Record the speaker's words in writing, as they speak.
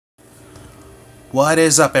What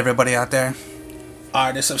is up, everybody out there?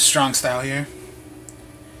 Artist of Strong Style here.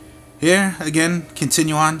 Here, again,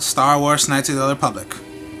 continue on Star Wars Knights of the Old Republic.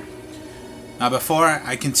 Now, before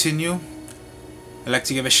I continue, I'd like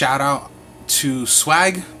to give a shout out to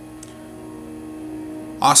Swag.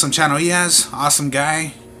 Awesome channel he has, awesome guy.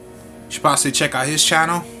 You should possibly check out his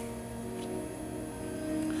channel.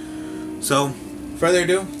 So, further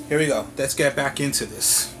ado, here we go. Let's get back into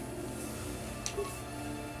this.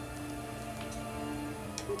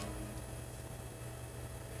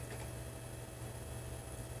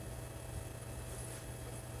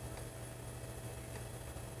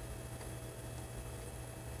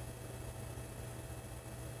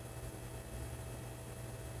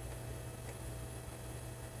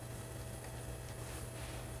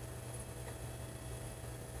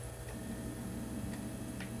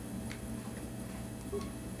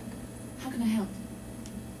 How can I help?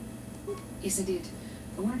 Yes, I did.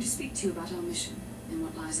 I wanted to speak to you about our mission and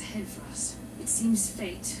what lies ahead for us. It seems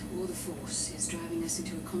fate, or the Force, is driving us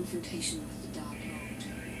into a confrontation with the Dark Lord.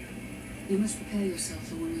 You must prepare yourself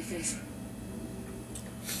for when we face him.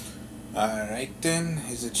 Alright then,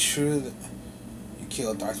 is it true that you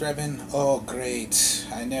killed Darth Revan? Oh great,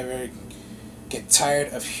 I never get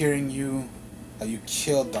tired of hearing you how you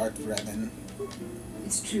killed Darth Revan.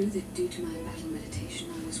 It's true that due to my battle meditation,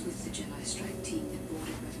 I was with the Jedi Strike team that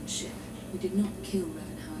boarded Revan's ship. We did not kill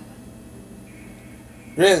Revan, however.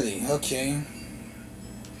 Really? Okay.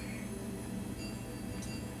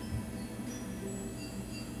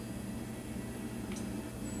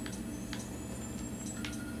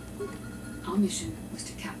 Our mission was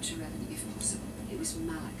to capture Revan if possible. It was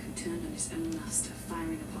Malak who turned on his own master,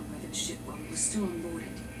 firing upon Revan's ship while we were still on board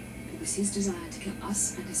it. It was his desire to kill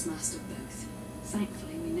us and his master both.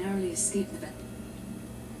 Thankfully, we narrowly escaped the battle.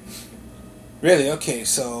 Really? Okay,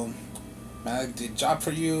 so Malak did job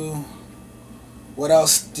for you. What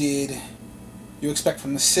else did you expect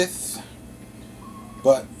from the Sith?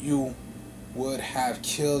 But you would have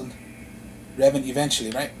killed Revan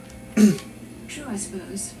eventually, right? True, I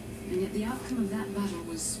suppose. And yet the outcome of that battle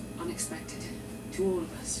was unexpected. To all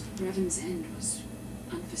of us, Revan's end was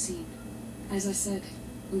unforeseen. As I said,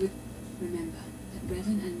 we would remember that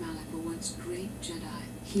Revan and Malak were once great Jedi,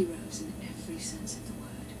 heroes in every sense of the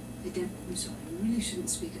word. I'm sorry, we really shouldn't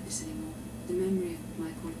speak of this anymore. The memory of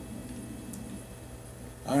my point.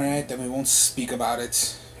 Alright, then we won't speak about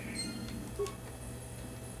it.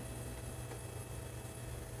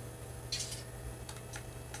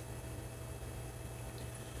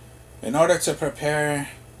 In order to prepare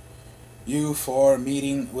you for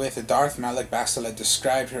meeting with Darth Malak, Bastila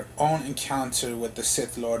described her own encounter with the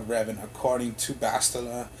Sith Lord Revan. According to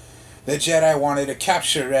Bastila, the Jedi wanted to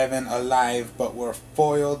capture Revan alive but were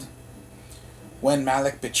foiled when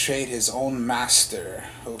Malak betrayed his own master.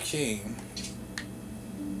 Okay.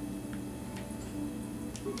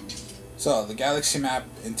 So, the galaxy map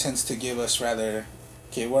intends to give us rather...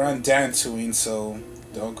 Okay, we're on Dantooine, so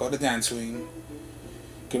don't go to Dantooine. You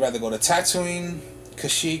could rather go to Tatooine,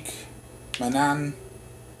 Kashyyyk, Manaan,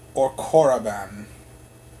 or Korriban.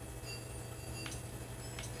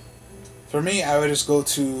 For me, I would just go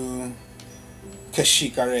to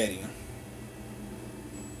Kashyyyk already.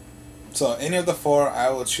 So, any of the four, I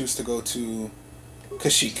will choose to go to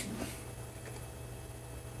Kashyyyk.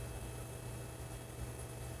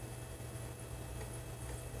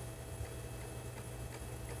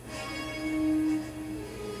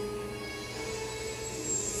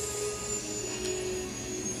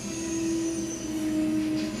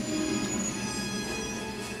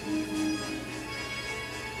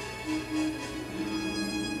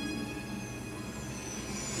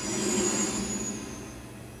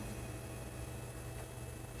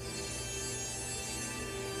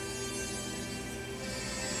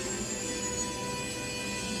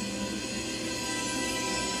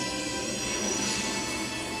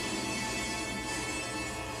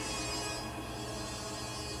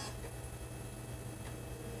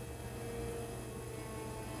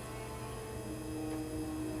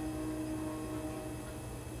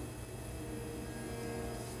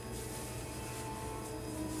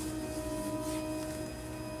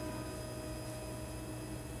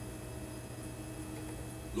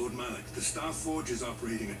 Lord Malak, the Star Forge is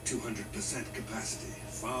operating at 200% capacity,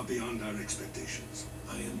 far beyond our expectations.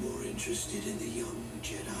 I am more interested in the young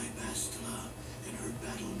Jedi Bastila and her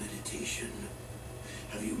battle meditation.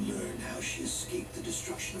 Have you learned how she escaped the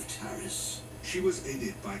destruction of Taris? She was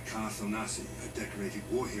aided by Carth Onasi, a decorated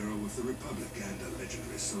war hero of the Republic and a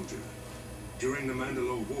legendary soldier. During the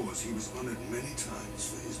Mandalore Wars, he was honored many times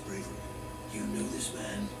for his bravery. You know this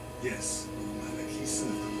man? Yes, Lord Malak, he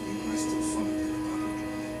served under the arrest and followed the Republic.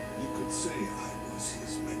 You could say I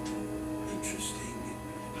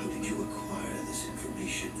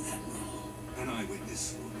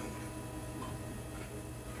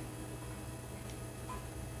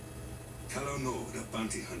Nord, a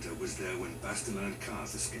bounty hunter, was there when Bastila and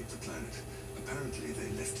Kaz escaped the planet. Apparently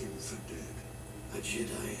they left him for dead. A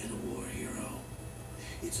Jedi and a war hero.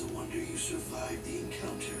 It's a wonder you survived the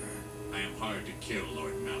encounter. I am hard to kill,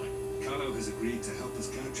 Lord Malik. Kalo has agreed to help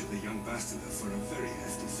us capture the young Bastila for a very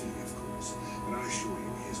hefty fee, of course. But I assure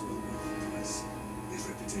you he is well worth the price. His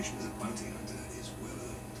reputation as a bounty hunter is well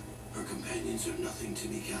earned. Her companions are nothing to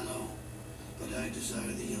me, Kalo. But I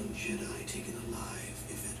desire the young Jedi taken alive,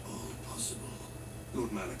 if at all possible.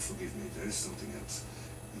 Lord Malik, forgive me, there is something else.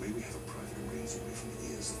 May we have a private arrangement away from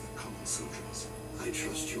the ears of the common soldiers? I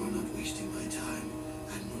trust you are not wasting my time,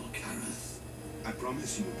 Admiral Karath. I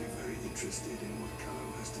promise you will be very interested in what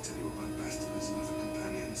Kalo has to tell you about Bastila's other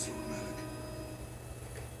companions, Lord Malik.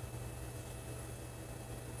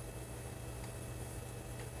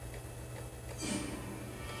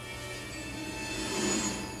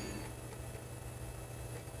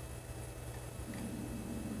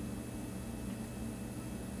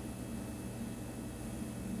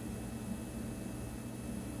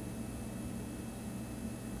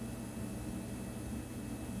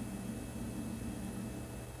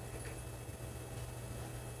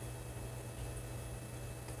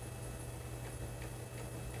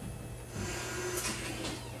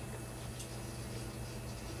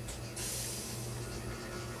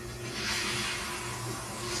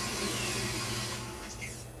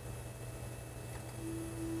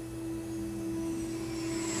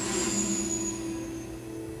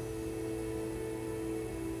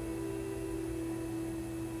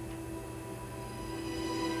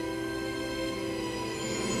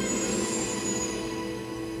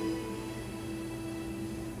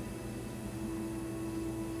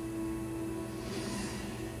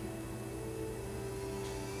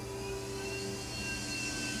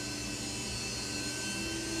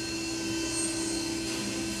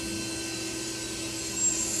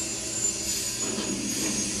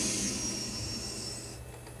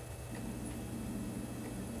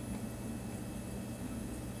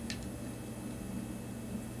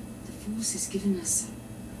 The Force has given us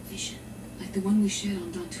a vision, like the one we shared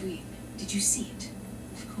on Dantooine. Did you see it?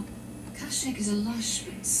 Of course. Kashyyyk is a lush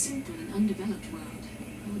but simple and undeveloped world.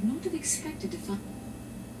 I would not have expected to find...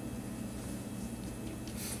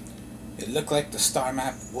 It looked like the star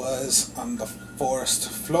map was on the forest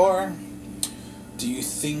floor. Do you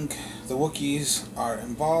think the Wookiees are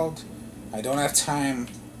involved? I don't have time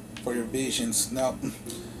for your visions. No,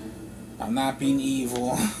 I'm not being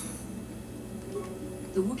evil.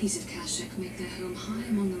 The Wookiees of Kashyyyk make their home high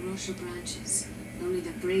among the Rosha branches. Only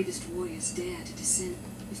the bravest warriors dare to descend.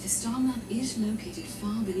 If the star map is located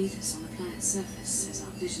far beneath us on the planet's surface, as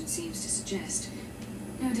our vision seems to suggest,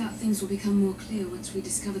 no doubt things will become more clear once we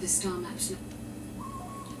discover the star map's...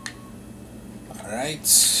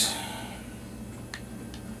 Alright.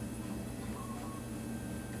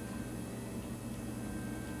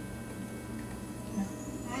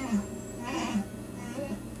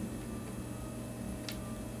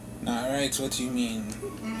 Alright, what do you mean?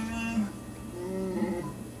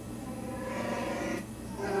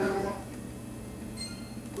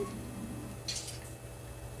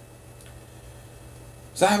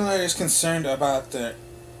 Zabler is concerned about the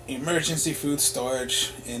emergency food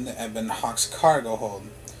storage in the Ebon Hawk's cargo hold.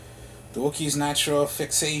 The Wookiee's natural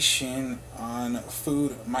fixation on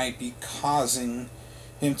food might be causing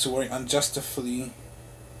him to worry unjustifiably,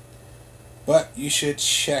 but you should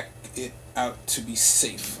check it out to be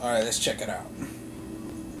safe. Alright, let's check it out.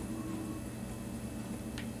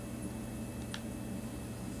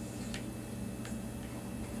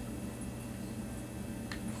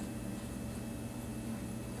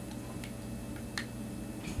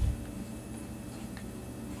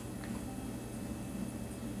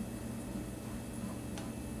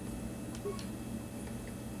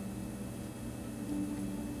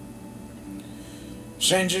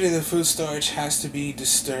 Strangely, the food storage has to be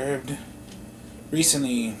disturbed.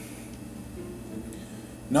 Recently,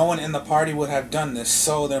 no one in the party would have done this,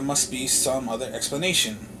 so there must be some other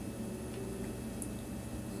explanation.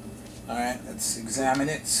 Alright, let's examine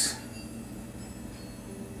it.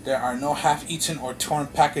 There are no half-eaten or torn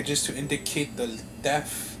packages to indicate the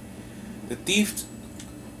theft. The thief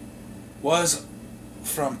was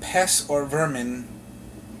from pests or vermin.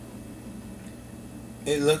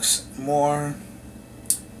 It looks more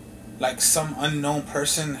like some unknown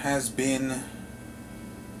person has been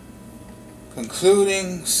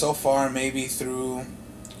concluding so far. Maybe through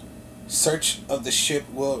search of the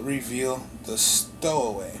ship will reveal the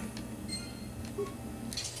stowaway.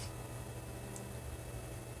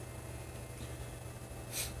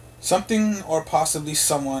 Something or possibly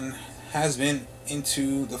someone has been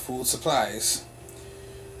into the food supplies.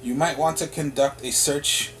 You might want to conduct a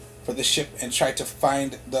search for the ship and try to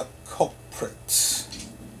find the culprit.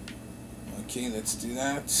 Okay, let's do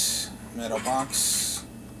that. Metal box.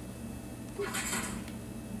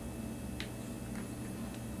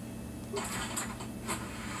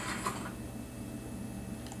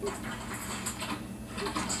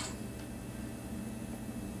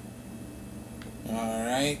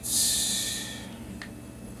 Alright.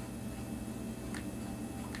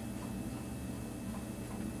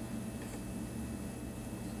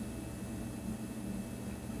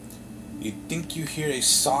 You think you hear a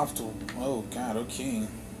soft... Oh god, okay.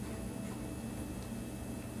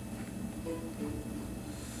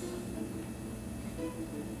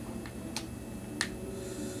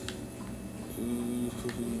 Ooh,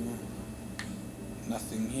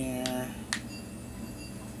 nothing here.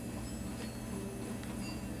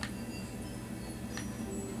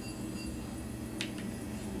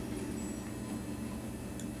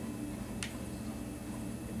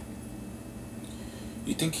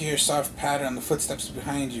 You think you hear a soft patter on the footsteps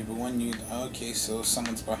behind you, but when you... Okay, so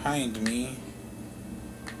someone's behind me.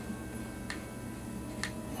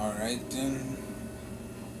 Alright then.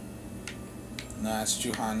 Nah, it's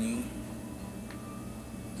Juhani.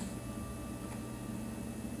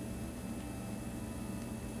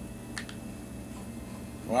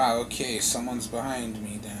 Wow, okay, someone's behind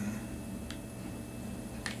me then.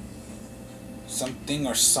 Something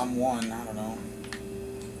or someone, I don't know.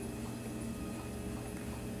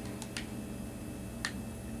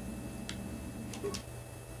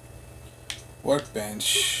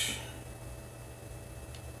 Workbench.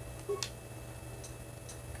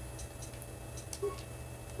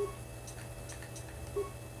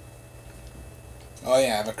 Oh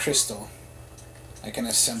yeah, I have a crystal I can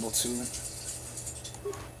assemble too.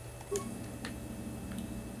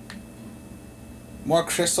 More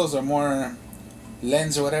crystals or more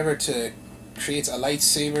lens or whatever to create a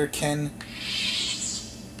lightsaber can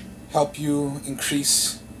help you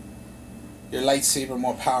increase your lightsaber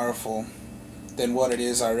more powerful than what it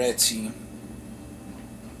is already.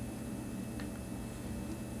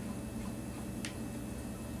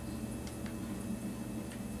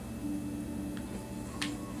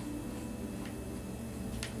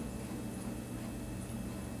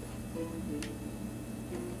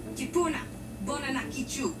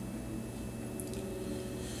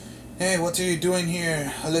 Hey, what are you doing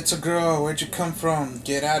here? A little girl, where'd you come from?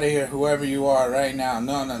 Get out of here, whoever you are, right now.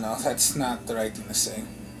 No, that's not the right thing to say.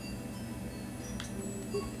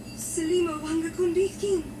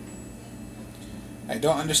 I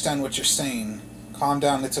don't understand what you're saying. Calm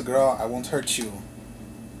down, little girl, I won't hurt you.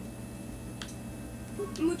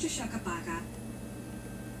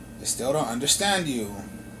 I still don't understand you.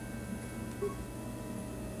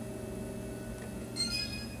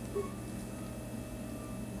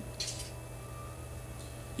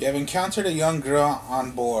 You have encountered a young girl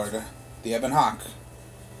on board the Ebon Hawk.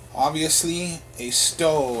 Obviously a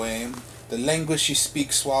stowaway. The language she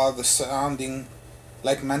speaks, while the sounding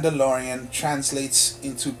like Mandalorian, translates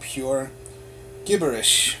into pure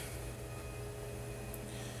gibberish.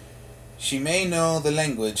 She may know the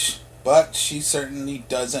language, but she certainly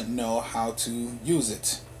doesn't know how to use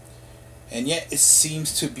it. And yet it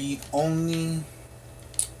seems to be only...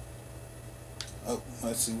 Oh,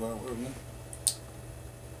 let's see, where were we?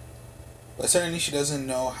 But certainly she doesn't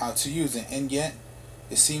know how to use it, and yet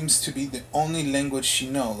it seems to be the only language she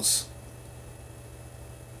knows.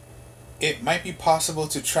 It might be possible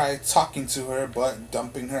to try talking to her, but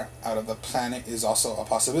dumping her out of the planet is also a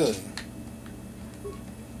possibility.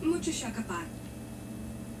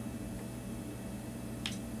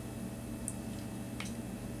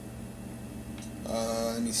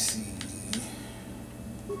 Let me see.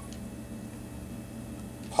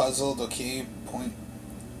 Puzzled, okay, point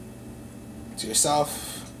to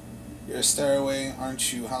yourself. You're a stowaway,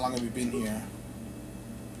 aren't you? How long have you been here?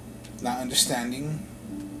 Not understanding.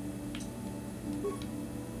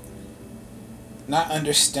 Not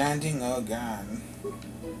understanding? Oh god.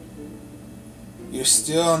 You're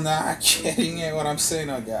still not getting it what I'm saying?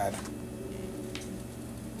 Oh god.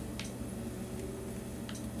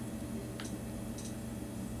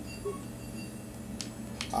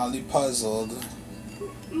 Oddly puzzled.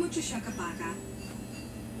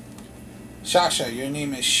 Shasha, your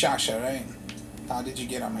name is Shasha, right? How did you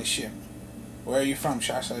get on my ship? Where are you from,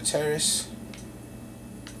 Shasha? Terrace?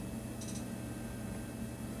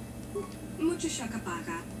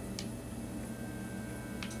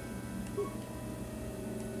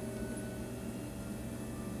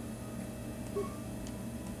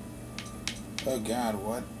 Oh god,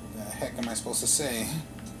 what the heck am I supposed to say?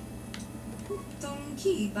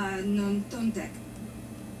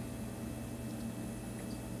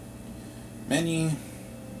 Many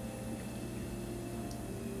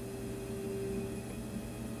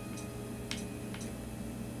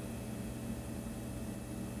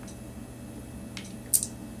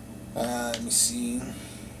let me see.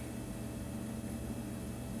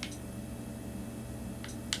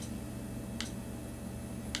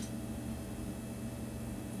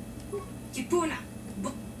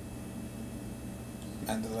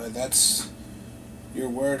 Mandalorian, that's your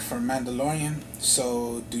word for Mandalorian.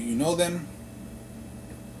 So, do you know them?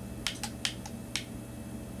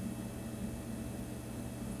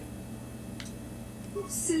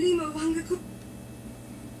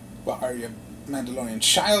 But are you a Mandalorian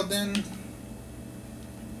child then?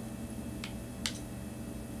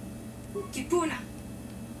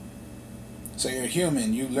 So you're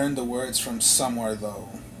human. You learned the words from somewhere though.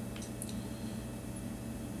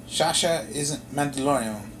 Shasha isn't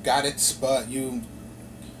Mandalorian. Got it, but you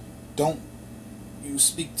don't. You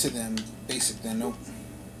speak to them, basically. Nope.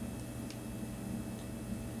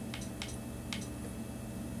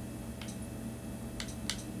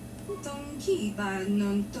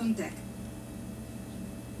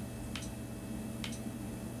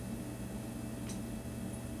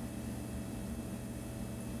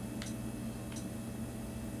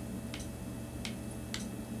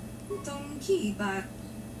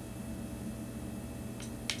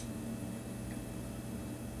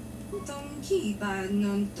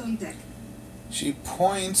 She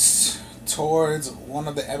points towards one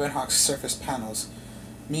of the Ebonhawk's surface panels.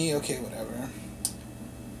 Me, okay, whatever.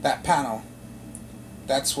 That panel.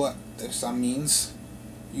 That's what this means.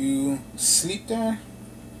 You sleep there?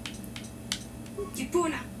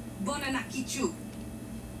 Kipuna, bona na kichu.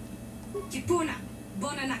 Kipuna,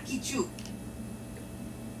 bona na kichu.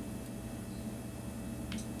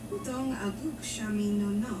 Dong abuk shami no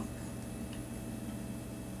nok.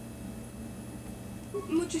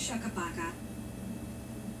 Mucho shakapaka.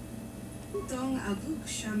 Dong abuk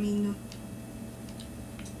shami no.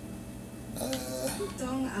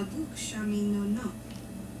 Dong abuk shami no nok.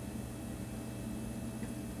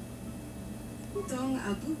 Dong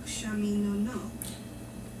abuk shami no nok.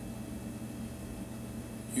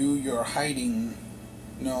 You're hiding.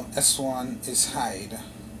 No, S1 is hide.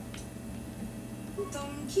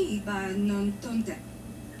 Dong ki ba non tonte.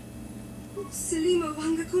 Selima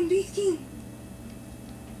wanga kondikin.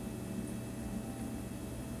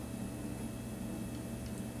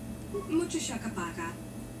 Mucho shakapaka.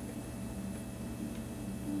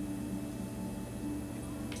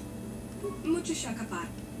 Mucho shakapaka.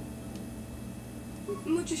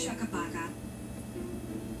 Mucho shakapaka.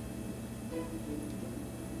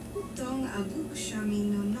 Dong abuk shami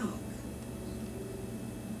no nok.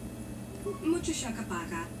 Mucho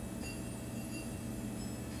shakapaka.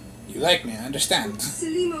 You like me, I understand.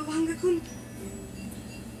 Selima wanga kun.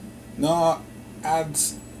 No,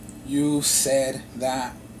 as you said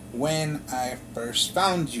that when I first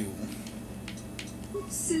found you.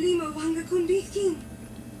 Selima wanga kondikin.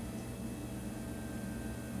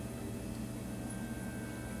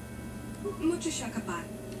 Mucho shakapaka.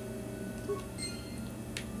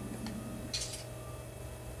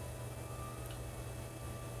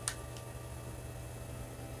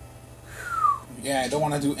 Yeah, I don't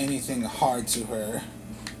want to do anything hard to her.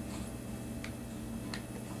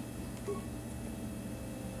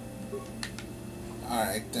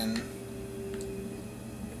 Alright then.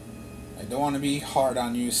 I don't want to be hard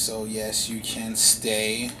on you, so yes, you can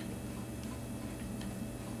stay.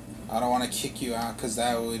 I don't want to kick you out because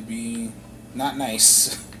that would be not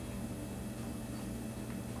nice.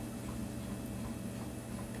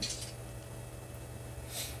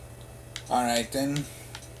 Alright then.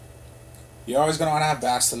 You're always going to want to have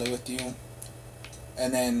Bastila with you.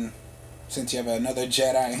 And then, since you have another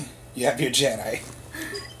Jedi, you have your Jedi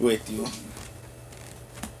with you.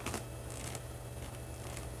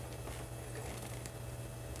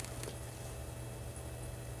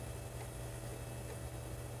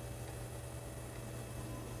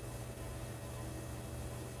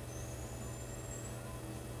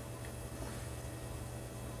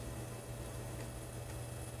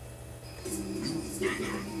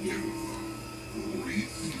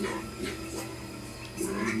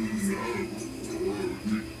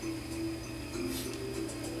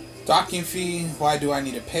 Docking fee, why do I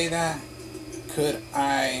need to pay that? Could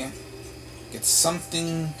I get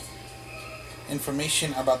something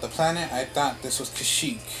information about the planet? I thought this was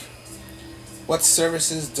Kashyyyk. What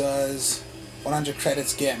services does 100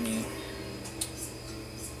 credits get me?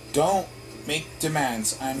 Don't make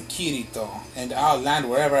demands. I'm Kirito, and I'll land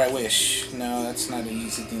wherever I wish. No, that's not an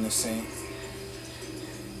easy thing to say.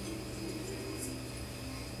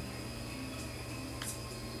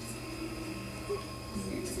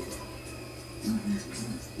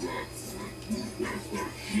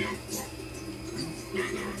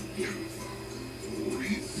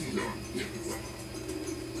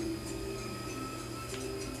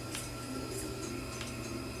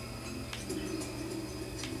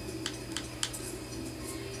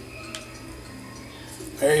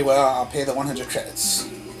 Very well, I'll pay the 100 credits.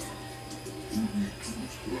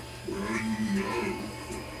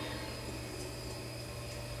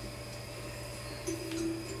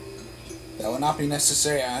 That will not be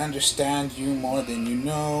necessary. I understand you more than you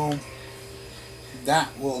know. That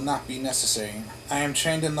will not be necessary. I am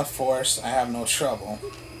trained in the Force. I have no trouble.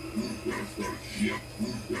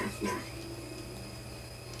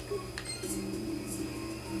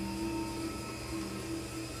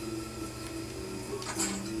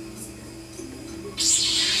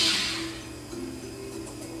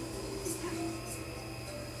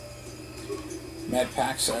 Med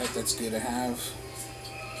packs, alright, that's good to have.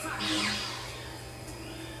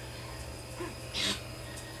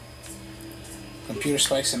 Computer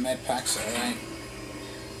spikes and med packs, alright.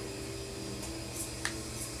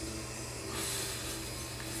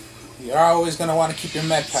 You're always going to want to keep your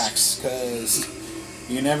med packs, because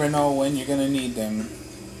you never know when you're going to need them.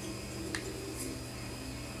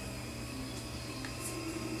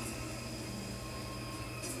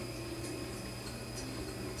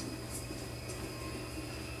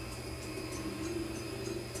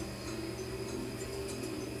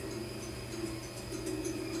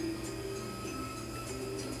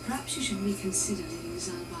 Perhaps you should reconsider leaving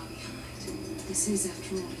Zalbar behind. This is,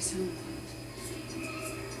 after all, his homeland.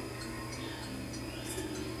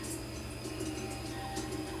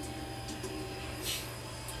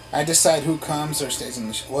 I decide who comes or stays in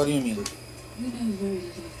the What do you mean? You know very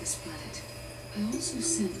little of this planet. I also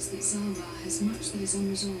sense that Zalbar has much that is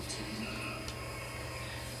unresolved here.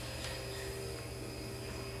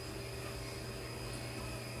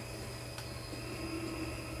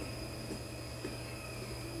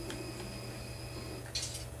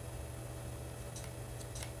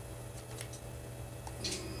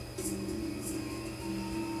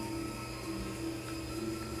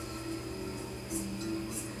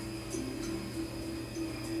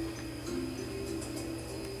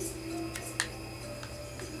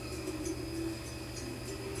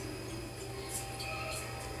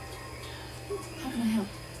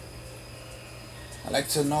 I'd like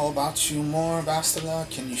to know about you more, Bastila.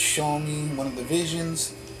 Can you show me one of the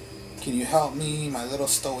visions? Can you help me, my little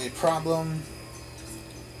stowaway problem?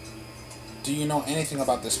 Do you know anything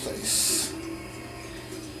about this place?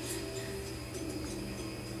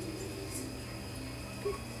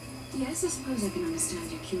 Yes, I suppose I can understand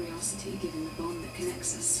your curiosity, given the bond that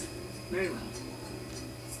connects us. Very well.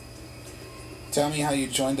 Tell me how you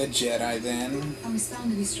joined the Jedi, then. I was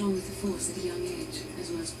found to be strong with the Force at a young age, as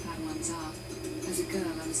well as Padawans are. As a girl,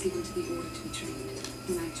 I was given to the Order to be trained.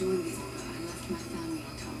 When I joined the Order, I left my family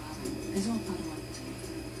on Talravan, as all Padawans.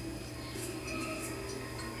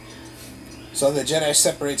 So the Jedi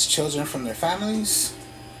separates children from their families?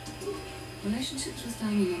 Relationships with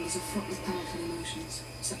family members are fraught with powerful emotions.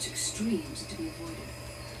 Such extremes are to be avoided.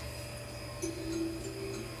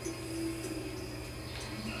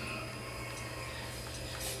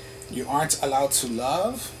 You aren't allowed to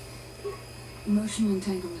love? Emotional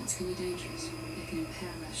entanglements can be dangerous. They can impair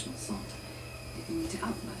rational thought. They can lead to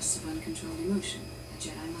outbursts of uncontrolled emotion. A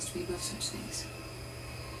Jedi must be above such things.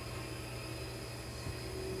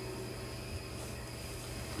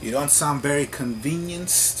 You don't sound very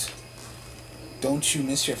convenienced. Don't you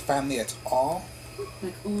miss your family at all?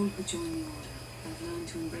 Like all who join the Order, I've learned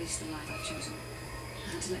to embrace the life I've chosen.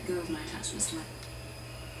 I had to let go of my attachments to my...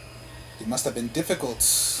 It must have been difficult.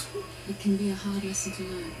 It can be a hard lesson to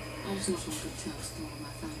learn. I was not on good terms with all of my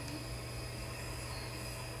family.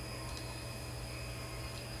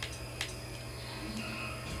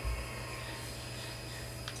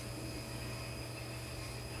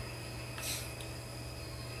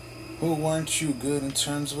 Who weren't you good in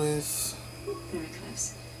terms with? Very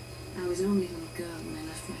close. I was only a little girl when I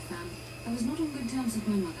left my family. I was not on good terms with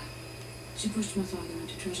my mother. She pushed my father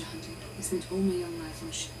into treasure hunting. I spent all my young life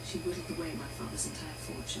on She whittled away my father's entire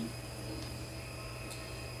fortune.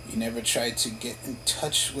 You never tried to get in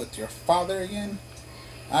touch with your father again?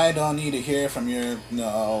 I don't need to hear from your...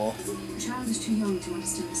 No. A child is too young to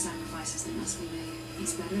understand the sacrifices that must be made.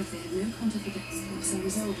 It's better if they had no contact with it. As I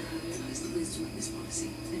was older, I realized the wisdom of this policy.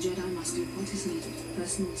 A Jedi must do what is needed,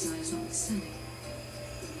 personal desires notwithstanding.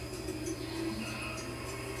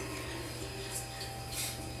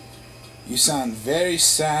 You sound very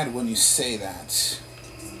sad when you say that.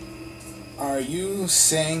 Are you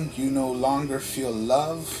saying you no longer feel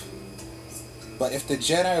love? But if the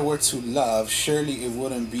Jedi were to love, surely it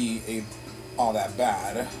wouldn't be all that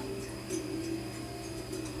bad.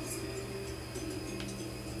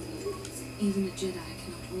 Even a Jedi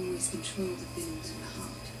cannot always control the feelings of the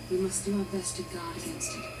heart. We must do our best to guard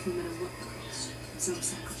against it, no matter what the cost. Some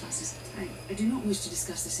sacrifices. I do not wish to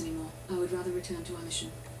discuss this anymore. I would rather return to our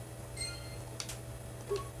mission.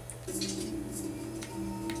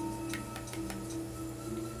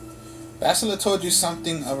 Bastila told you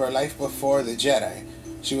something of her life before the Jedi.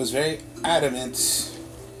 She was very adamant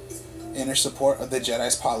in her support of the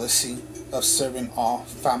Jedi's policy of serving all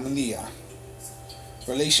familia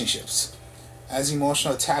relationships, as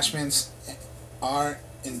emotional attachments are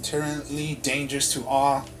inherently dangerous to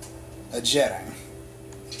all a Jedi.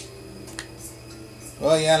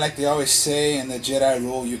 Well, yeah, like they always say in the Jedi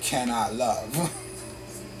rule, you cannot love.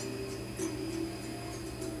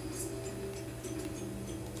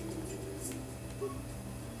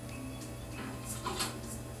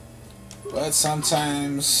 But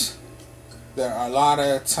sometimes, there are a lot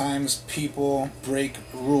of times people break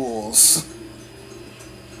rules.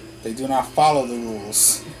 They do not follow the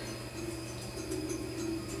rules.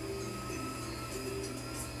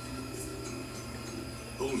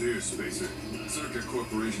 Hold here, Spacer. Circa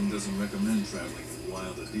Corporation doesn't recommend traveling in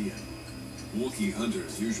Wild Adia. Wookiee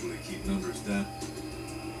hunters usually keep numbers down.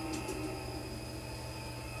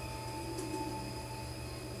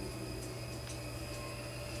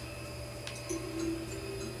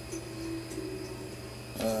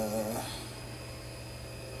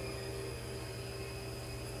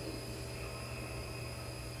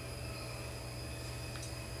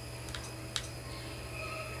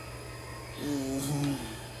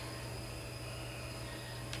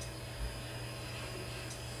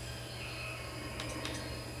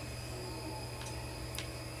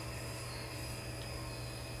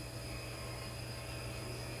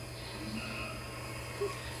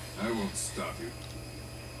 I won't stop you.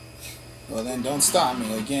 Well then, don't stop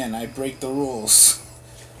me. Again, I break the rules.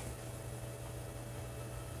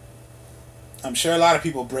 I'm sure a lot of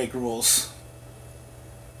people break rules.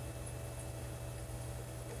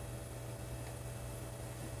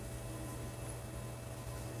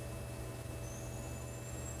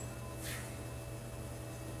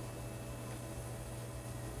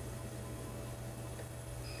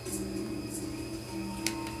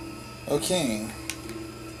 Okay.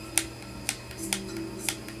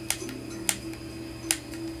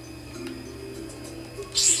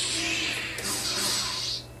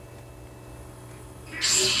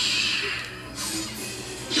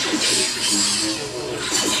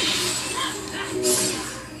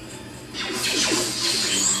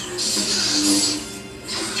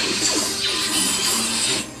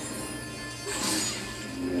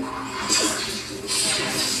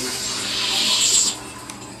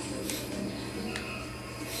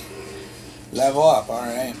 Level up,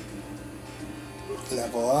 alright.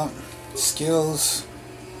 Level up. Skills.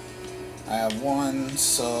 I have one,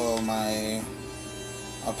 so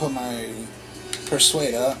I'll put my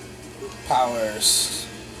Persuade up. Powers.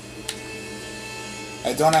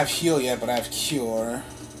 I don't have Heal yet, but I have Cure.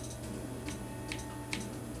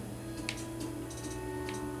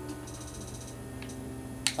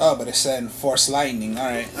 Oh, but it said Force Lightning.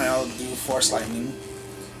 Alright, I'll do Force Lightning.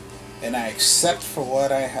 And I accept for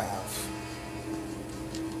what I have.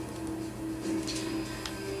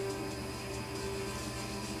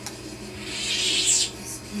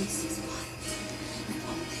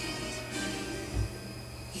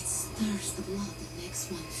 The blood that makes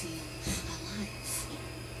one feel alive.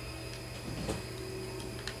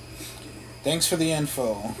 Thanks for the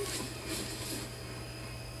info.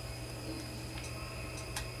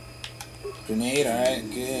 Grenade, alright,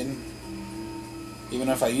 good. Even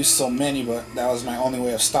if I used so many, but that was my only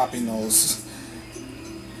way of stopping those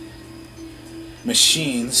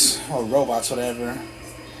machines, or robots, whatever,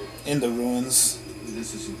 in the ruins.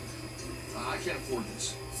 This is... I can't afford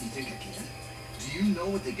this. You think I can? Do you know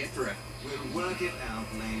what they get for it? We'll work it out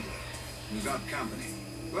later. We've got company.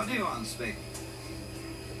 What do you want, Spake?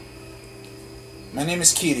 My name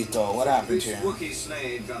is Kirito. What happened here? This Wookiee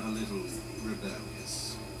slave got a little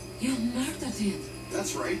rebellious. You murdered him.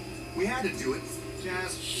 That's right. We had to do it.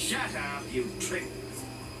 Just shut up, you trick.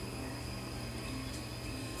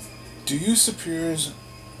 Do you superiors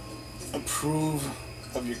approve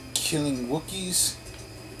of your killing Wookiees?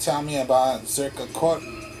 Tell me about Zerka Corp.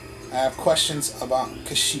 I have questions about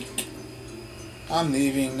Kashyyyk. I'm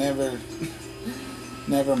leaving.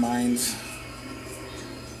 Never mind.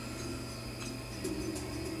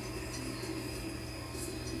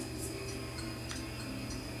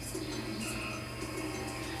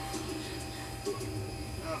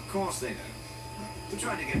 Of course they do. They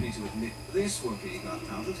tried to get me to admit this Wookiee got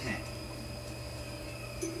out of hand.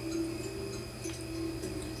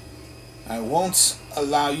 I won't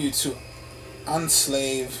allow you to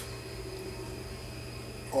unslave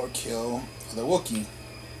or kill the Wookiee.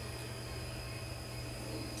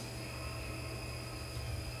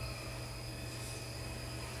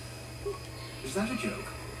 Is that a joke?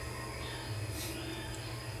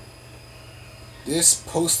 This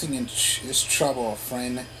posting is trouble,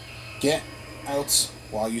 friend. Get out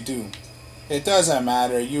while you do. It doesn't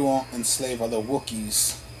matter, you won't enslave other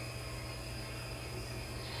Wookiees.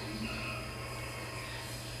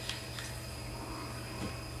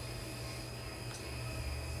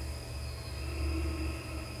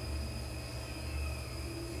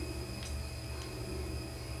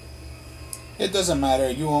 It doesn't matter,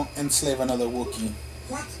 you won't enslave another Wookiee.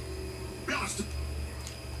 What? Bastard!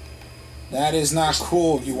 That is not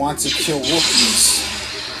cool, you want to kill Wookiees.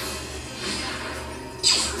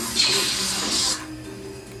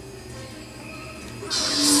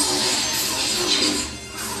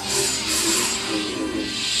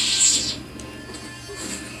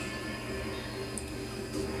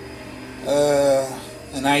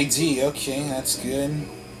 An ID, okay, that's good.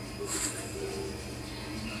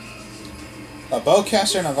 A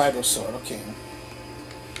bowcaster and a vibro sword, okay.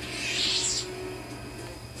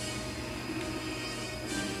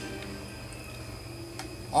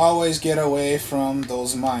 Always get away from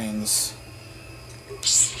those mines.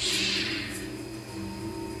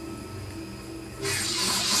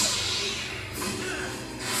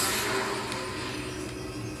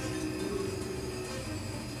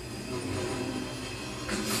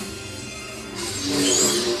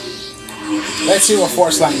 Let's see what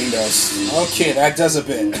Force Lightning does. Okay, that does a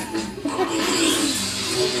bit.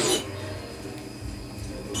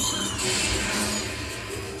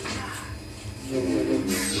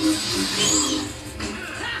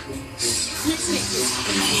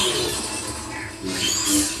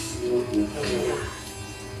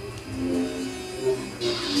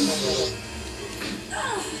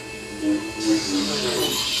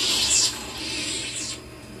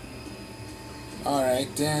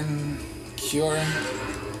 Alright, then Cure.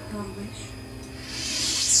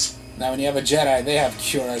 Now when you have a Jedi, they have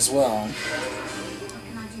Cure as well. What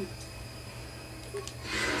can I do?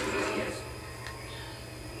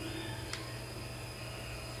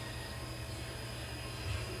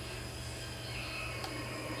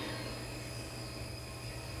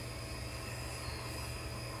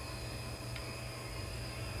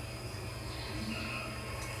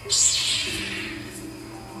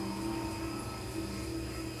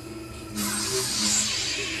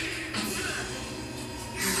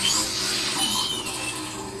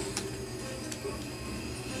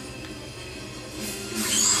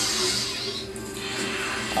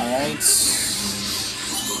 Alright.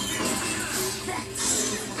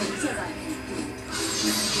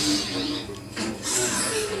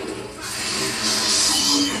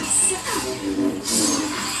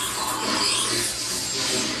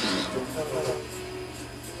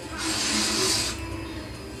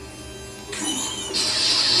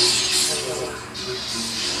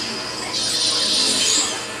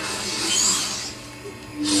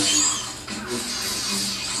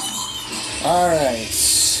 Alright.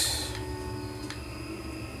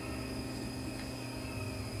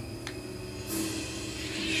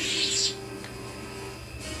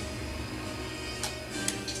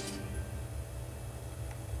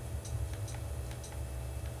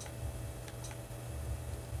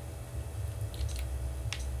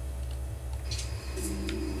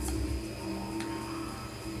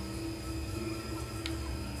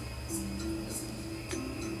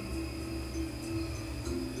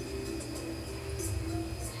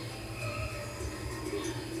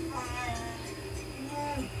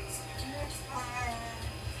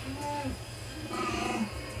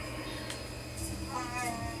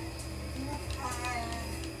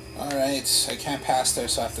 Alright, I can't pass there,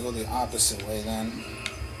 so I have to go the opposite way then.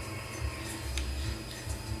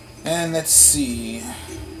 And let's see.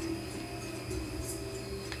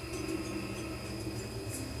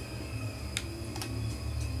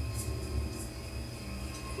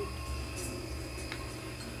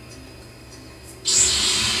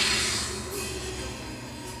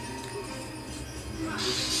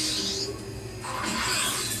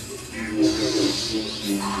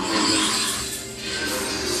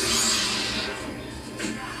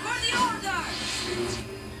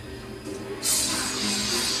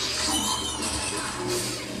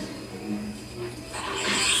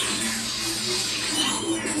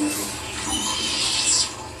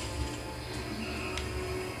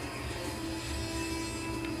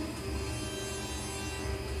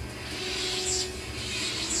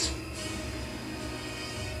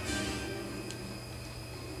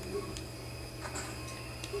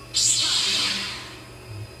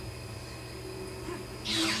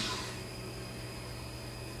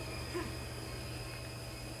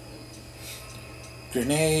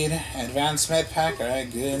 Grenade, advanced med pack.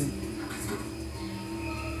 Alright, good.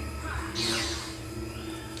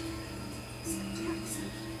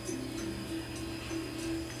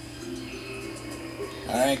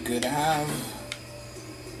 Alright, good to have.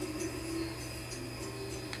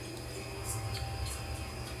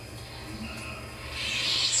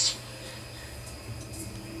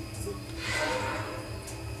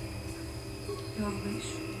 Your wish.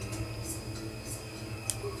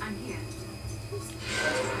 I'm here.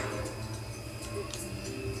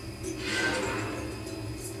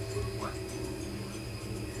 What?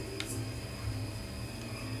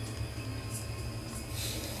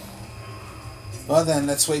 Well then,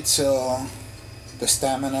 let's wait till the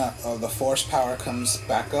stamina of the force power comes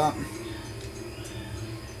back up.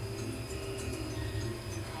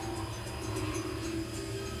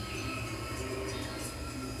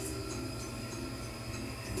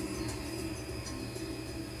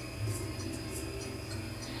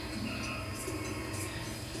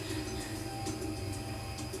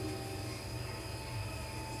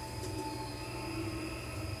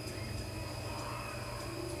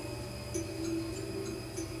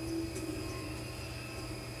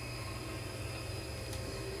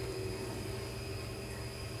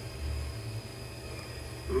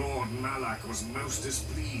 Lord Malak was most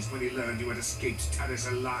displeased when he learned you had escaped Taris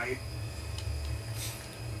alive.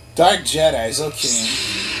 Dark Jedi's, okay.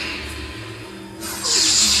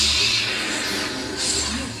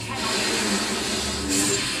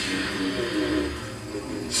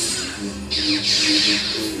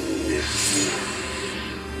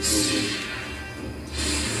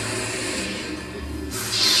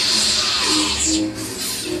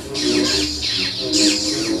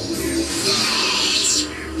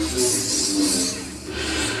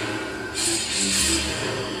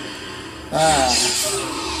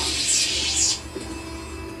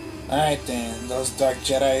 Alright then, those Dark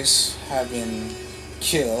Jedis have been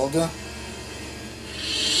killed.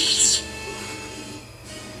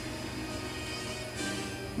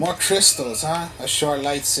 More crystals, huh? A short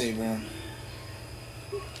lightsaber.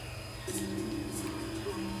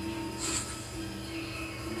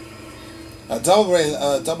 A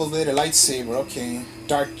double-bladed lightsaber, okay.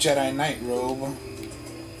 Dark Jedi Knight robe.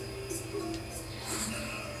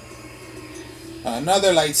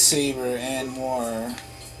 Another lightsaber and more.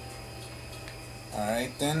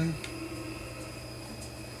 Alright then.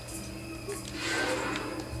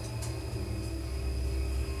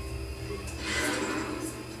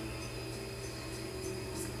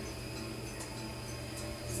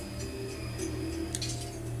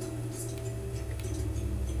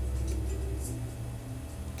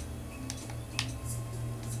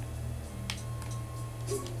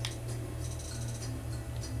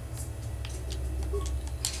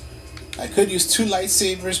 I could use 2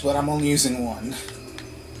 lightsabers, but I'm only using 1.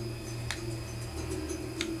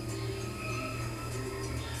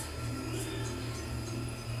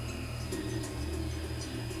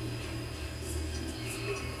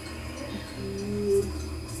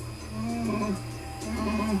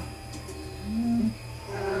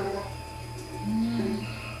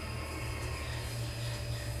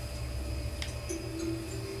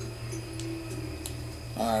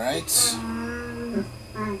 Alright.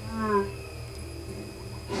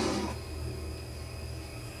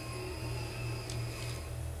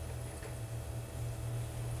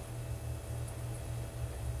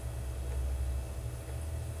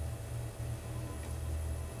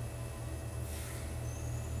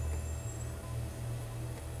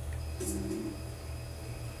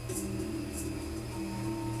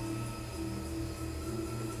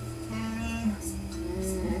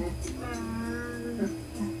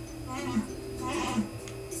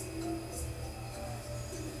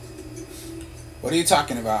 What are you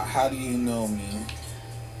talking about? How do you know me?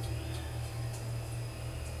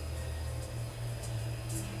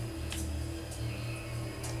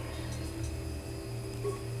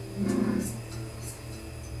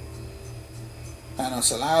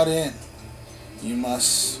 Thanos allowed it. You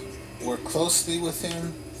must work closely with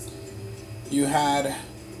him. You had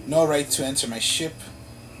no right to enter my ship.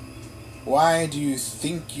 Why do you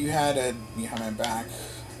think you had it behind my back?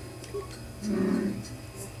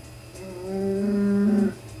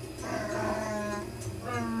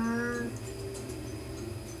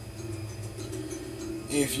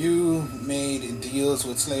 If you made deals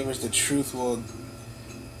with slavers, the truth will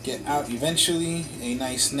get out eventually. A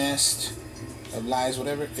nice nest of lies,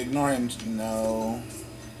 whatever. Ignore him. No.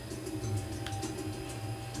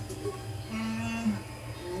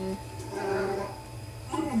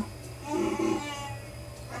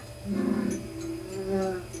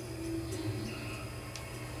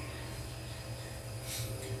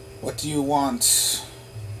 What do you want?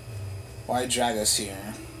 Why drag us here?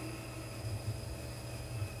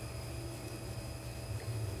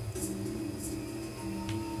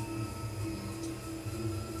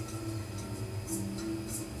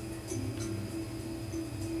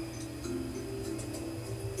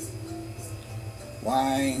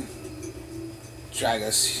 Why drag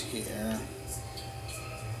us here?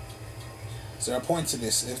 Is there a point to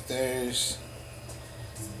this?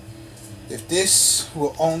 If this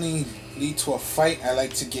will only lead to a fight, I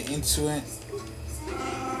like to get into it.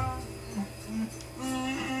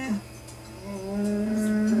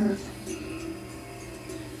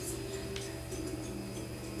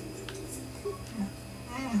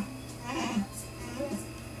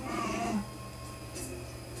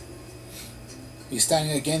 He's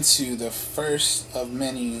standing against you, the first of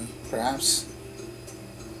many, perhaps.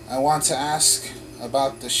 I want to ask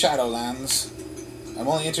about the Shadowlands. I'm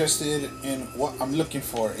only interested in what I'm looking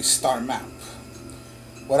for, a star map.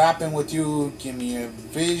 What happened with you? Give me a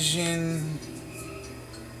vision.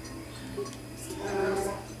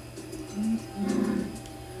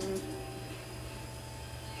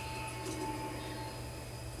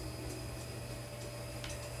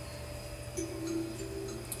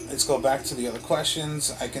 Let's go back to the other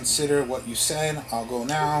questions. I consider what you said. I'll go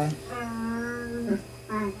now.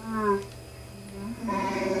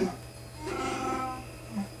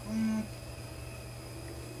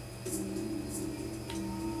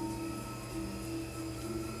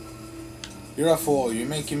 You're a fool. You're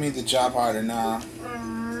making me the job harder now.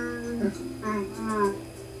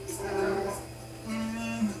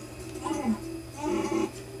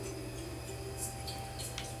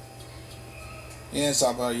 Yes,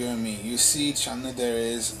 Zabar, you and me. You see, Chandler, there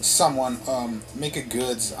is someone, make it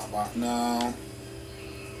good, Zabar. No.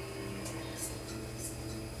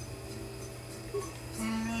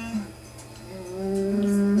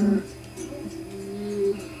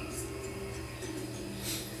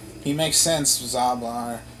 He makes sense,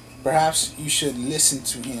 Zabar. Perhaps you should listen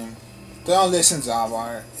to him. Don't listen,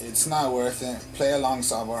 Zabar. It's not worth it. Play along,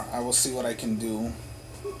 Zabar. I will see what I can do.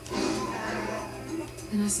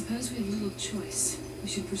 Then I suppose we have little choice. We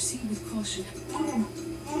should proceed with caution.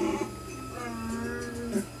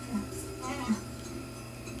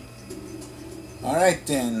 Alright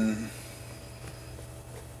then.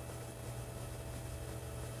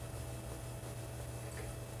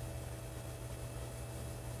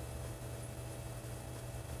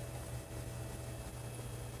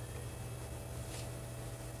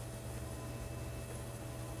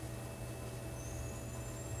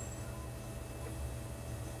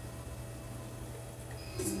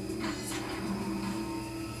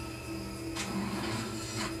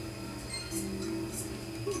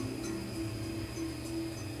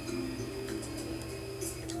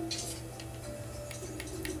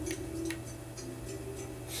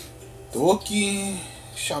 The Wookiee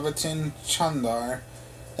Shavatin Chandar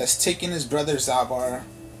has taken his brother Zabar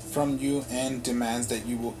from you and demands that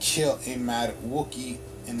you will kill a mad Wookiee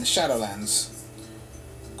in the Shadowlands.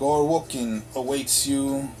 Gor Wokin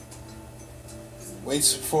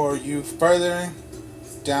waits for you further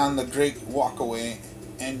down the Great Walkaway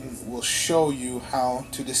and will show you how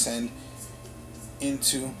to descend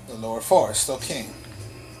into the lower forest. Okay.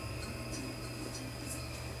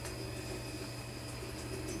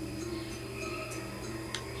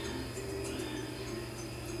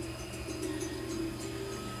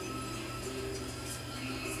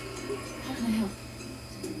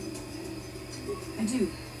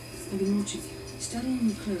 I've been watching you, studying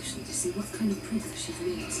you closely to see what kind of progress you've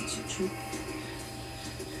made since your trip.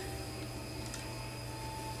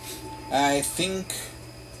 I think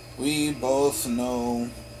we both know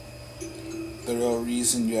the real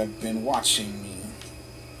reason you have been watching me.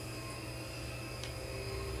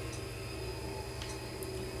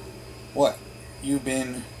 What? You've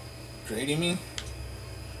been grading me?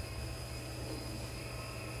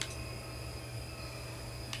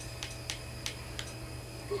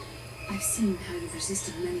 I've seen how you've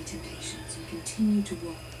resisted many temptations and continue to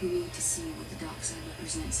walk. You need to see what the dark side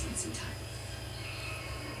represents in its entirety.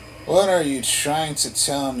 What are you trying to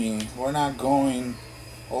tell me? We're not going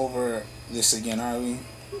over this again, are we?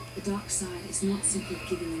 The dark side is not simply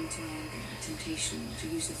giving in to anger or temptation to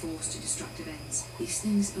use the force to destructive ends. These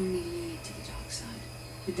things only lead to the dark side.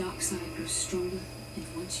 The dark side grows stronger, and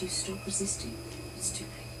once you stop resisting, it's too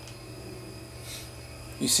late.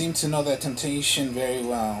 You seem to know that temptation very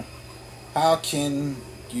well. How can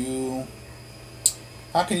you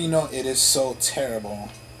know it is so terrible?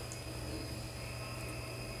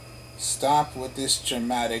 Stop with this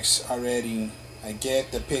dramatics already. I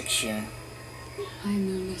get the picture. I am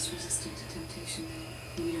no less resistant to temptation than you.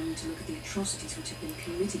 You need only to look at the atrocities which have been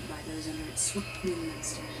committed by those under its sway.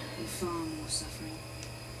 Millions and far more suffering.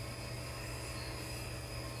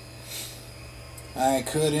 I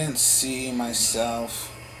couldn't see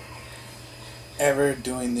myself ever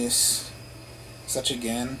doing this such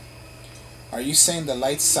again. Are you saying the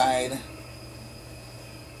light side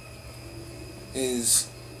is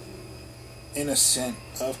innocent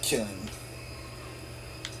of killing?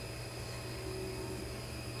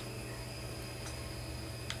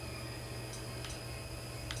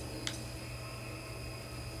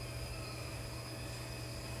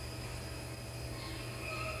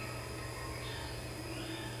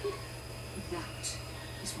 That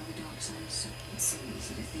is why the dark side is so... It's so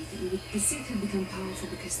easy to think that the Sith have become powerful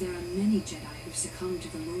because there are many Jedi who've succumbed to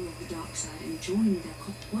the lure of the dark side and joined their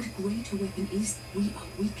cult. What greater weapon is we are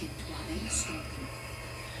weakened while they are strengthened?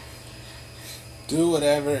 Do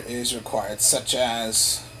whatever is required, such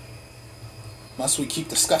as... Must we keep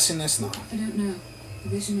discussing this? No. I don't know. The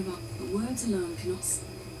vision of our... But words alone cannot...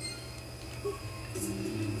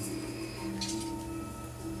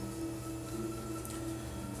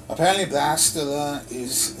 Apparently Bastila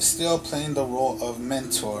is still playing the role of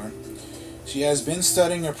mentor. She has been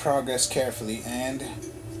studying your progress carefully and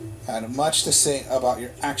had much to say about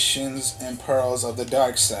your actions and pearls of the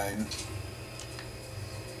dark side.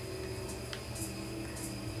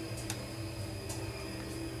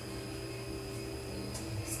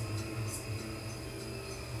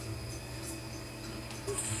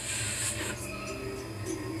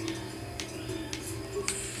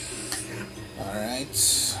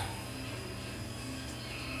 Alright.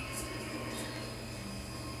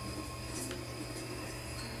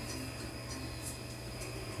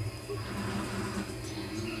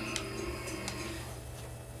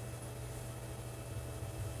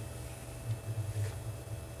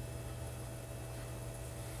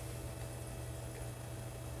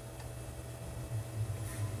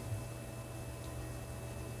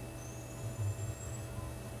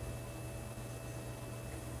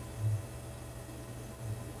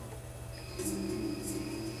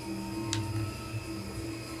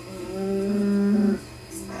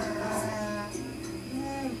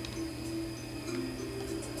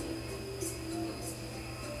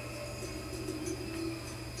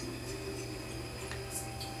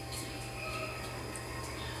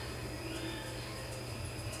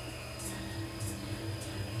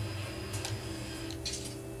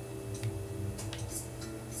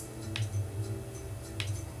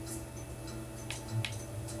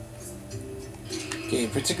 Okay,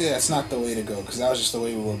 particularly that's not the way to go, because that was just the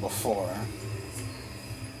way we were before.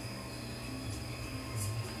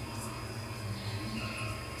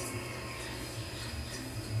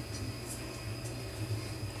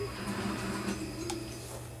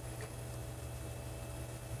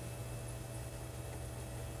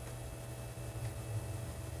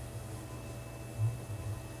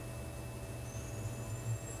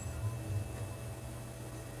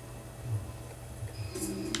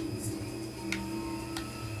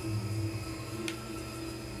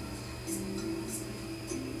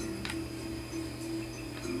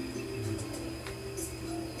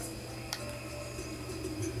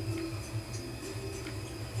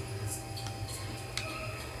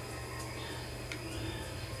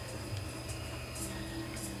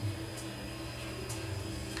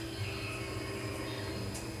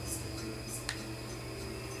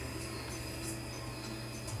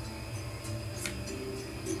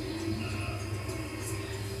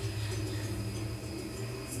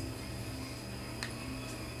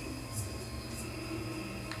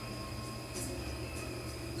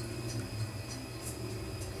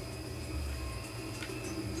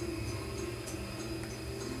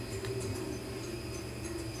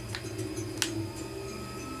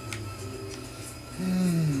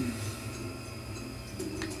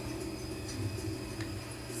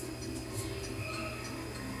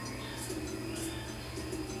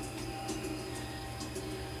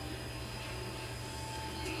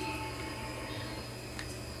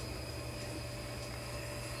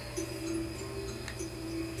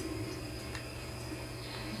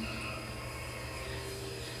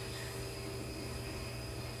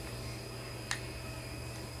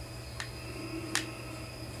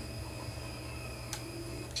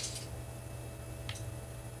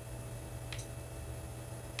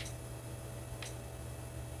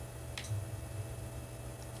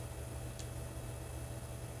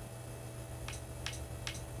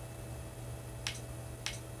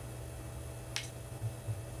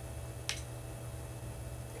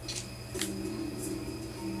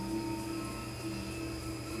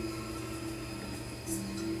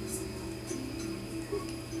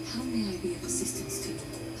 How may I be of assistance to you?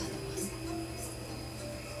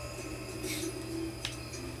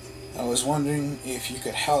 was wondering if you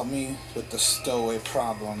could help me with the stowaway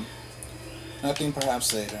problem. Nothing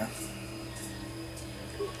perhaps later.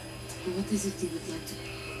 What is it you would like to...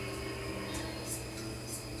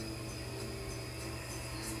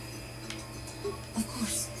 Of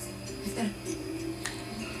course. I've got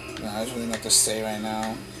a... Nah, there's really nothing to say right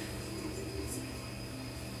now.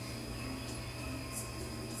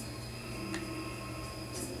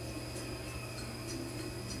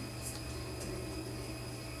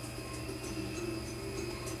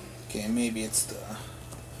 Okay, maybe it's the...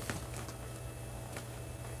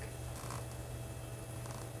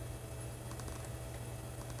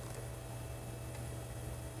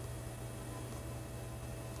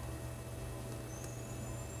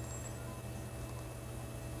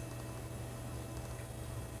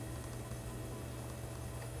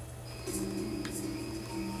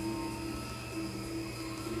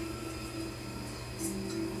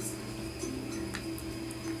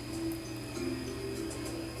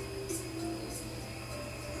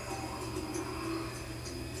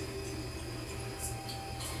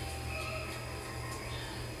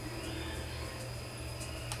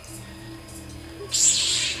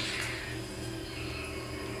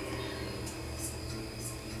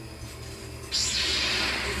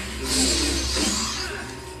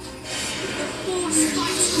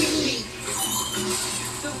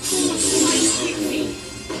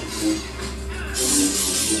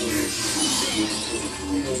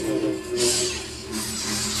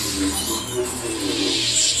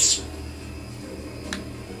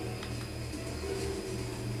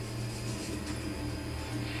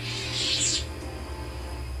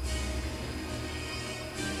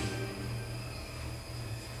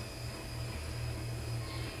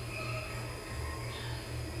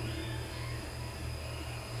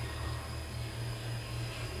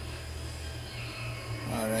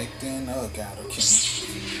 Alright then, oh god, okay.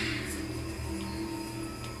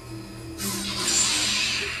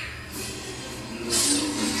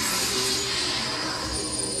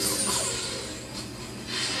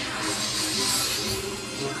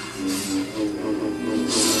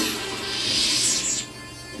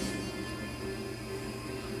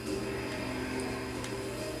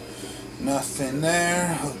 Nothing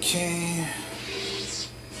there, okay.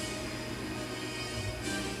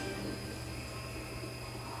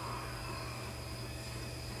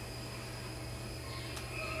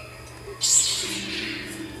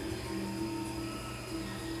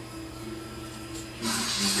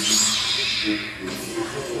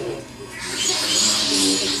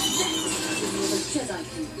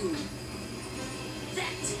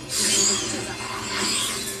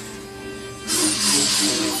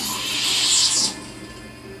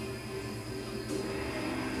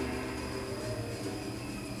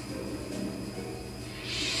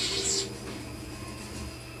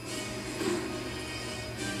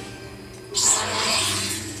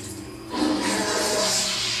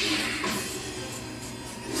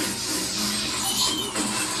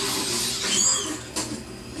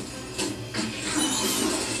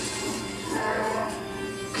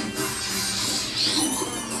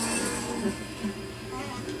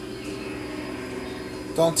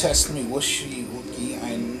 Don't test me, Wooshie Wookie.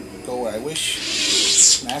 I go where I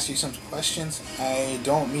wish. Can I ask you some questions? I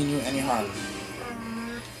don't mean you any harm.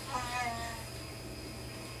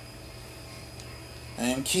 I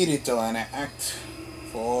am Kirito and I act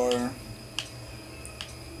for...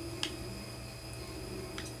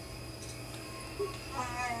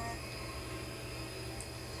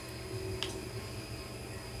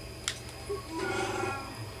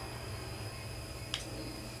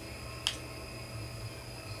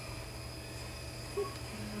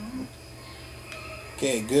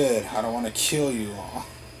 Okay, good. I don't want to kill you all.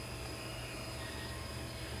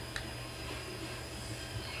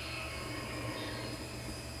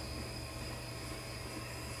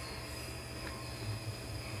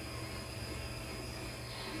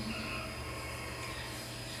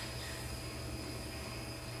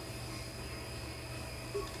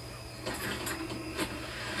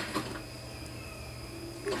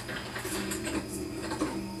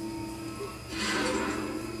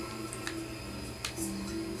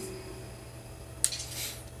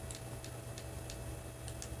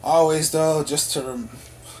 Always though, just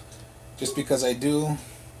because I do,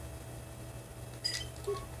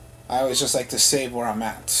 I always just like to save where I'm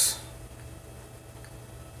at.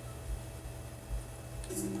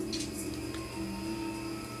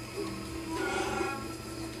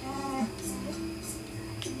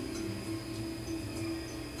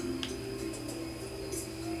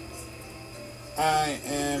 I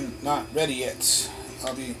am not ready yet.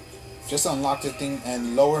 I'll be just unlock the thing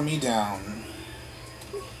and lower me down.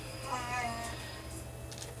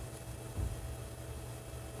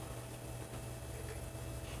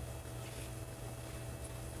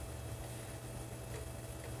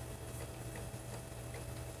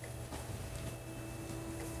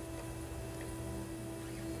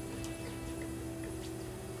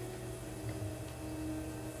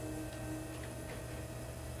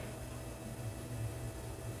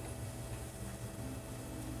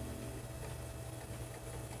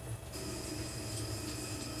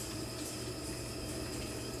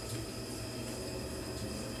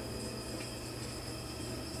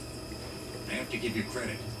 to give you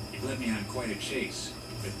credit. You've led me on quite a chase,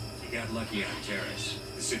 but you got lucky on Terrace.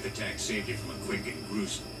 The Sith attack saved you from a quick and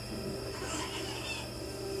gruesome.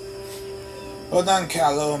 Well done,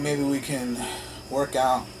 Kylo. Maybe we can work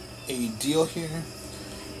out a deal here.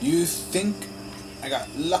 You think I got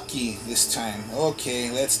lucky this time? Okay,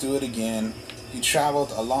 let's do it again. You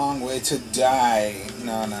traveled a long way to die.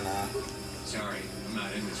 No. Sorry, I'm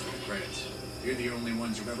not in this for the credits. You're the only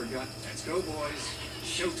ones who've ever got. Let's go, boys.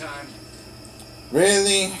 Showtime.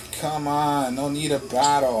 Really? Come on, no need a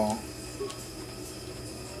battle.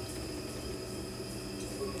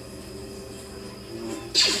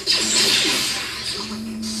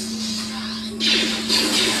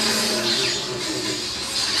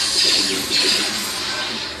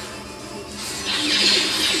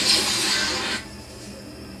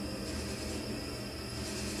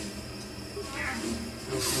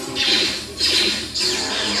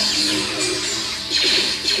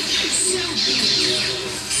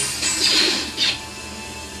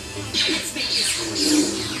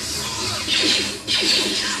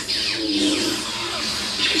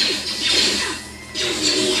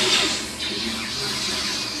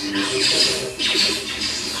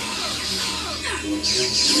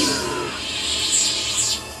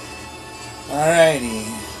 Alrighty.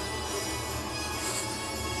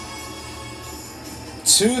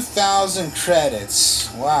 2,000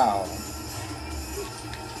 credits. Wow.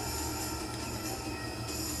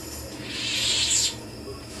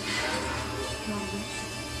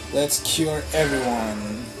 Let's cure everyone.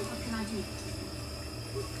 What can I do?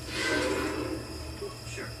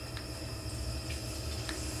 Sure.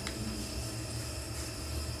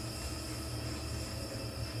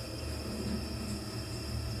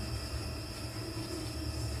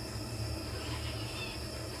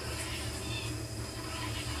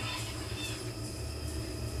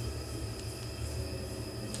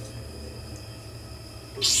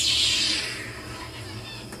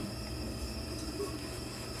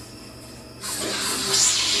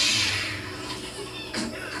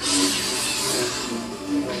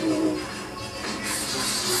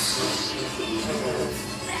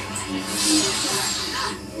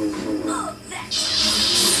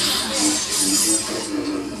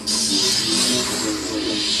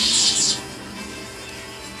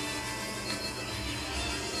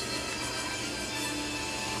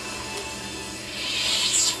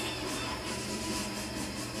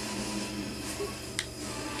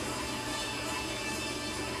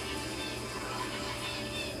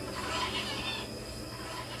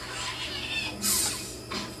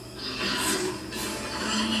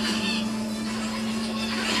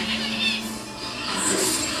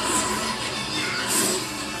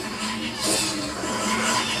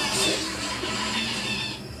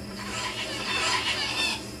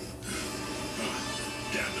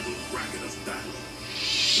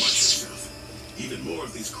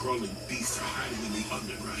 crawling beasts are hiding in the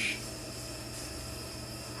underbrush.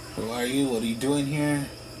 Who are you? What are you doing here?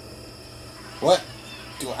 What?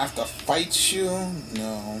 Do I have to fight you?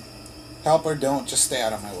 No. Help or don't, just stay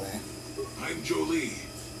out of my way. I'm Jolee.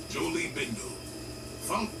 Jolee Bindo.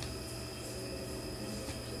 Follow.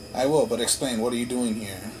 I will, but explain, what are you doing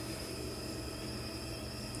here?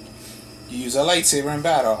 You use a lightsaber in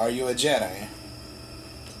battle. Are you a Jedi?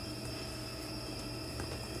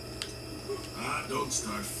 Don't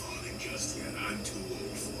start fawning just yet. I'm too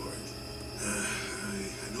old for it.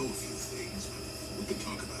 I know a few things, but we can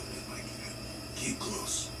talk about it if I can. Keep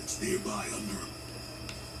close. It's nearby under a...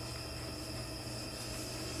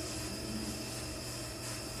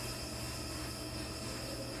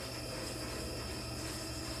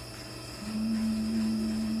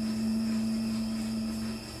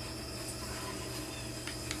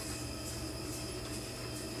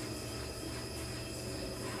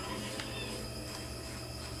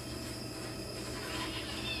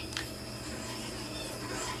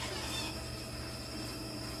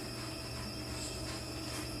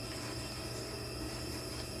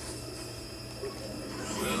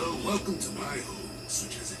 Welcome to my home,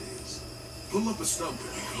 such as it is. Pull up a stump and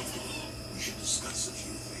be comfortable. We should discuss a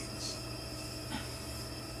few things.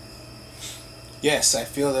 Yes, I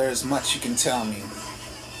feel there is much you can tell me.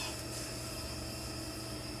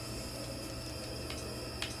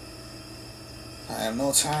 I have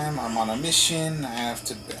no time. I'm on a mission. I have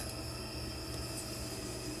to...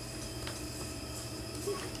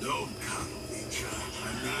 Don't coddle me, child.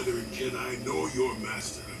 I'm neither a Jedi nor your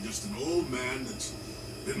master. I'm just an old man that's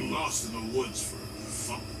been lost in the woods for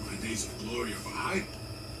fuck. My days of glory are behind.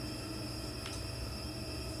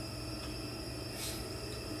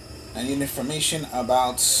 I need information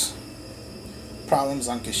about problems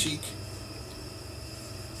on Kashyyyk.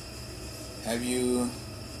 Have you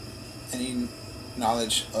any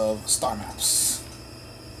knowledge of star maps?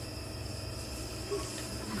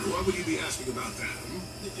 Why would you be asking about that?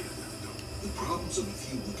 The problems of a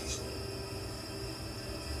few Wookiees.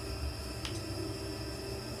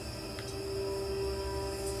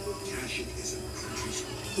 Kashyyyk is a country.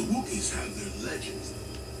 The Wookiees have their legends.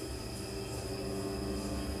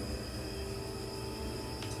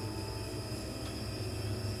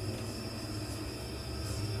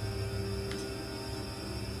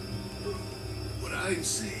 What I'm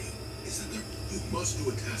saying is that you must do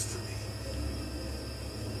a task for me.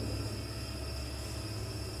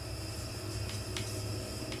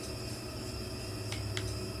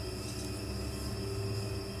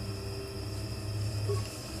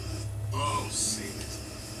 Oh, save it.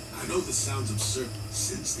 I know the sounds of serpents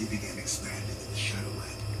since they began expanding in the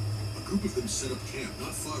Shadowland. A group of them set up camp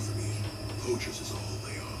not far from here. Poachers is all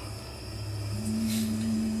they are.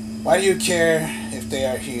 Why do you care if they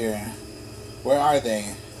are here? Where are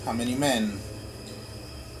they? How many men?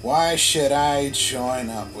 Why should I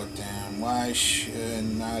join up with them? Why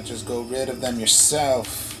should not just go rid of them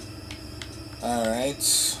yourself?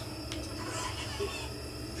 Alright.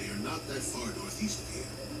 They are not that far northeast of here.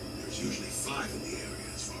 There's usually 5 in the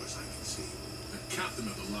area as far as I can see. The captain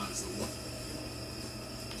of the lot is the one.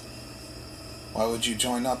 Why would you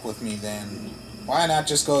join up with me then? Why not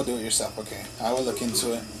just go do it yourself? Okay, I will look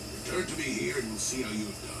into it. Return to me here and we'll see how you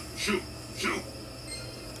have done. Shoot! Shoot!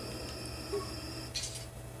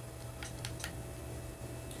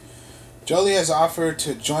 Jolee has offered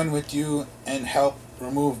to join with you and help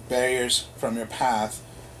remove barriers from your path,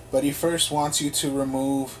 but he first wants you to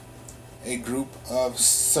remove a group of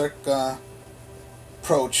Circa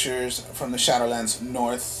poachers from the Shadowlands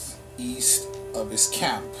northeast of his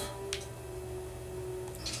camp.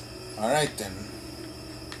 Alright then.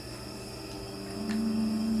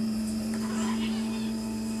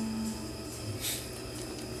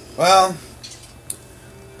 Well,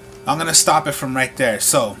 I'm gonna stop it from right there.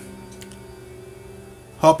 So,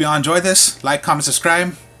 hope y'all enjoyed this. Like, comment,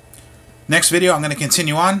 subscribe. Next video, I'm gonna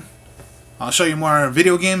continue on. I'll show you more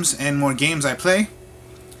video games and more games I play.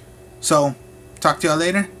 So, talk to y'all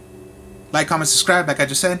later. Like, comment, subscribe, like I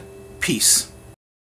just said. Peace.